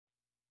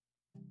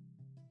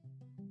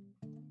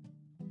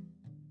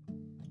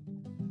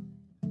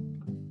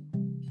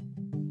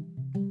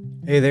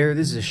Hey there,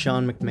 this is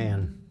Sean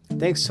McMahon.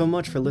 Thanks so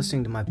much for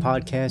listening to my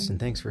podcast, and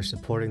thanks for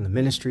supporting the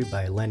ministry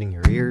by lending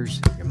your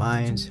ears, your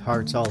minds,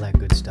 hearts, all that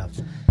good stuff.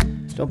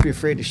 Don't be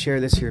afraid to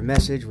share this here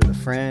message with a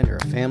friend or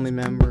a family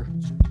member,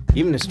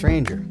 even a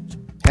stranger.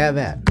 Have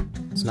at it.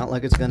 It's not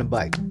like it's going to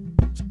bite.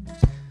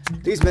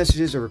 These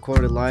messages are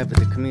recorded live at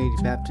the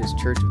Community Baptist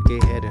Church of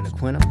Gayhead in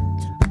Aquina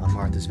on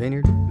Martha's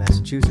Vineyard,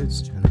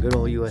 Massachusetts, and the good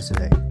old US of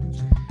A.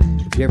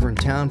 If you're ever in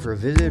town for a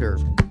visit or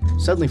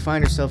suddenly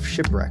find yourself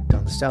shipwrecked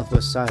on the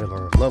southwest side of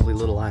our lovely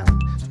little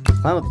island,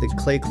 climb up the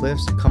clay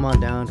cliffs and come on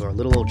down to our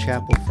little old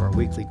chapel for our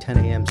weekly 10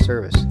 a.m.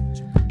 service.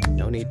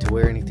 No need to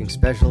wear anything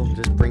special,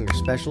 just bring your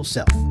special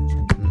self.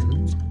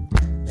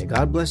 May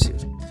God bless you.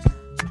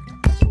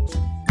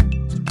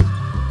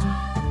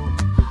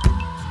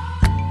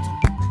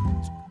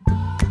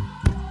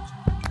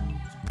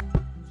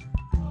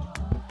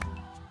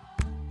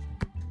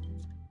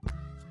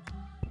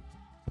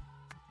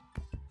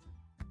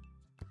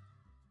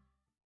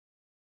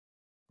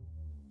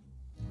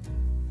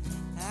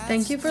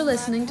 Thank you for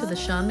listening to the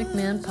Sean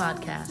McMahon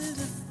Podcast.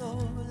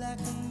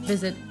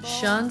 Visit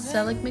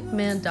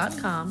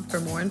SeanSeligMcMahon.com for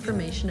more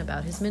information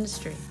about his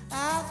ministry.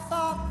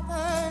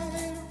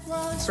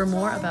 For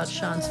more about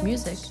Sean's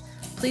music,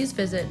 please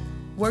visit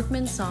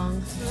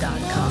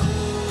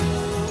workmansongs.com.